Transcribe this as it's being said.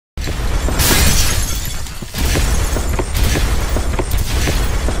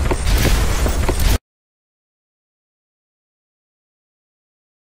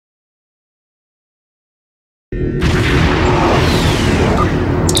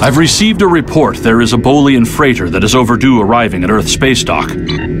I've received a report there is a Bolian freighter that is overdue arriving at Earth space dock.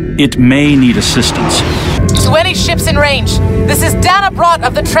 It may need assistance. To any ships in range, this is Dana Brott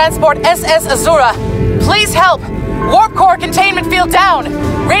of the transport SS Azura. Please help! Warp core containment field down!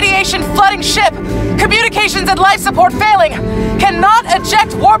 Radiation flooding ship! Communications and life support failing! Cannot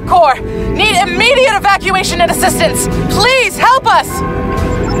eject warp core! Need immediate evacuation and assistance! Please help us!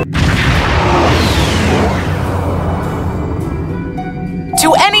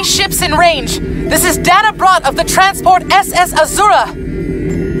 To any ships in range, this is Dana Brott of the transport SS Azura.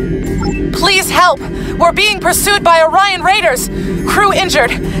 Please help! We're being pursued by Orion raiders. Crew injured,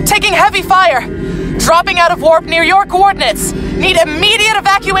 taking heavy fire. Dropping out of warp near your coordinates. Need immediate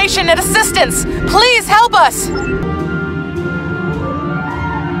evacuation and assistance. Please help us!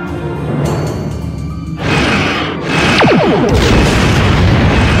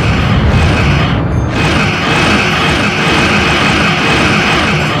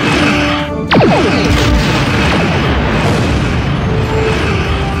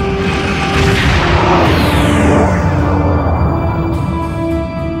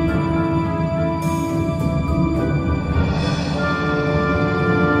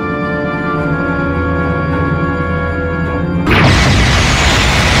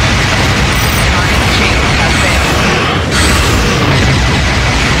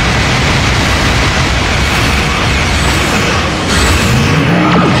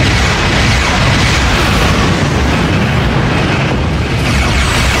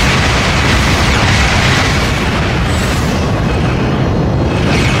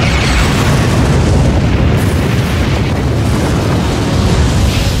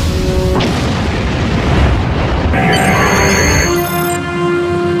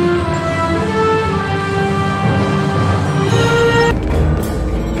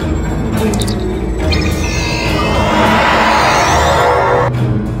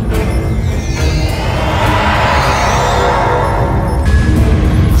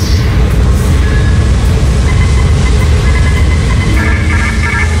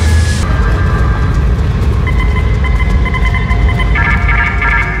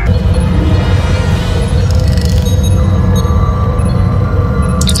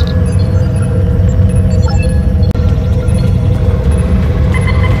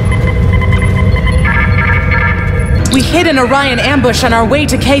 Hid an Orion ambush on our way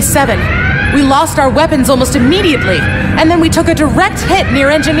to K7. We lost our weapons almost immediately, and then we took a direct hit near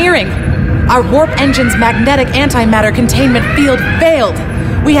engineering. Our warp engine's magnetic antimatter containment field failed.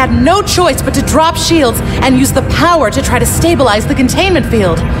 We had no choice but to drop shields and use the power to try to stabilize the containment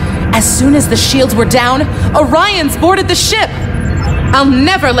field. As soon as the shields were down, Orions boarded the ship. I'll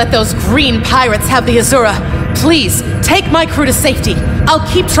never let those green pirates have the Azura. Please, take my crew to safety. I'll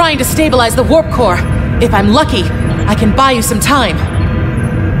keep trying to stabilize the warp core. If I'm lucky, I can buy you some time.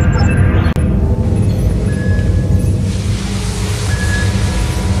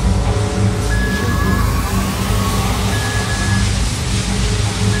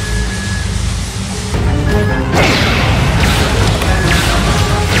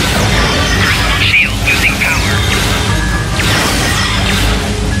 Shield losing power.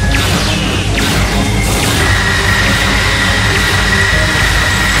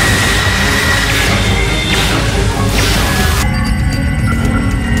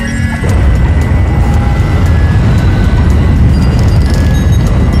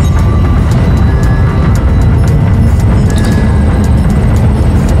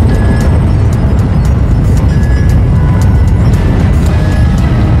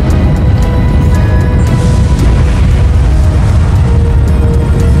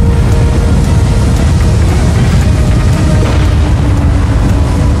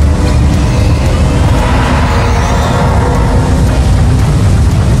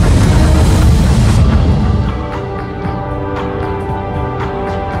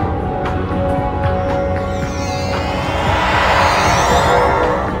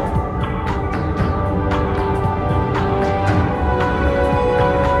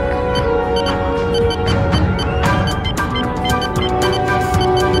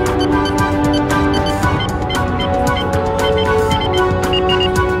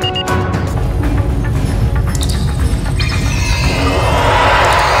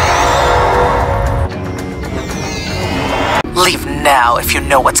 Leave now if you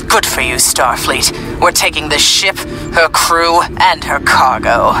know what's good for you, Starfleet. We're taking this ship, her crew, and her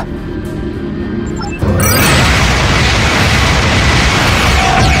cargo.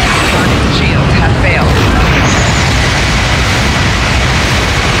 Shields have failed.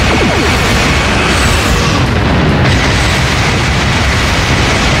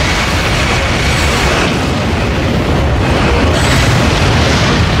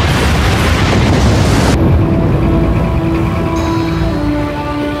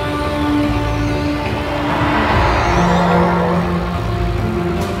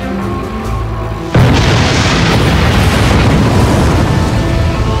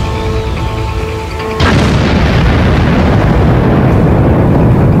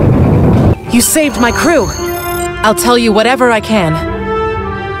 You saved my crew. I'll tell you whatever I can.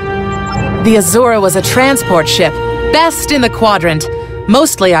 The Azura was a transport ship, best in the quadrant.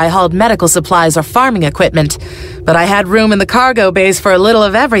 Mostly I hauled medical supplies or farming equipment, but I had room in the cargo bays for a little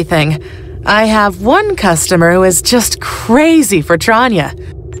of everything. I have one customer who is just crazy for Tranya.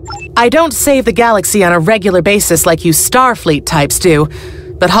 I don't save the galaxy on a regular basis like you Starfleet types do,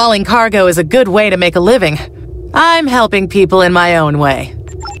 but hauling cargo is a good way to make a living. I'm helping people in my own way.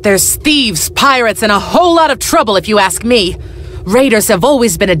 There's thieves, pirates, and a whole lot of trouble if you ask me. Raiders have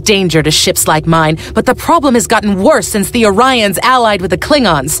always been a danger to ships like mine, but the problem has gotten worse since the Orions allied with the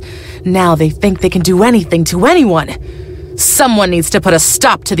Klingons. Now they think they can do anything to anyone. Someone needs to put a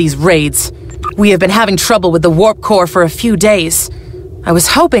stop to these raids. We have been having trouble with the warp core for a few days. I was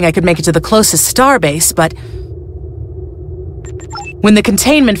hoping I could make it to the closest starbase, but when the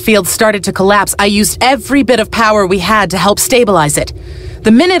containment field started to collapse, I used every bit of power we had to help stabilize it.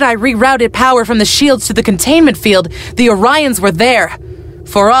 The minute I rerouted power from the shields to the containment field, the Orions were there.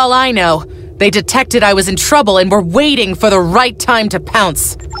 For all I know, they detected I was in trouble and were waiting for the right time to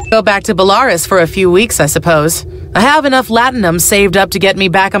pounce. Go back to Belarus for a few weeks, I suppose. I have enough latinum saved up to get me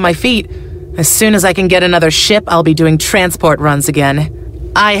back on my feet. As soon as I can get another ship, I'll be doing transport runs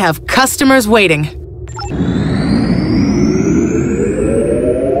again. I have customers waiting.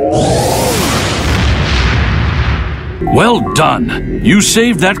 Well done. You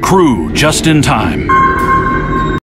saved that crew just in time.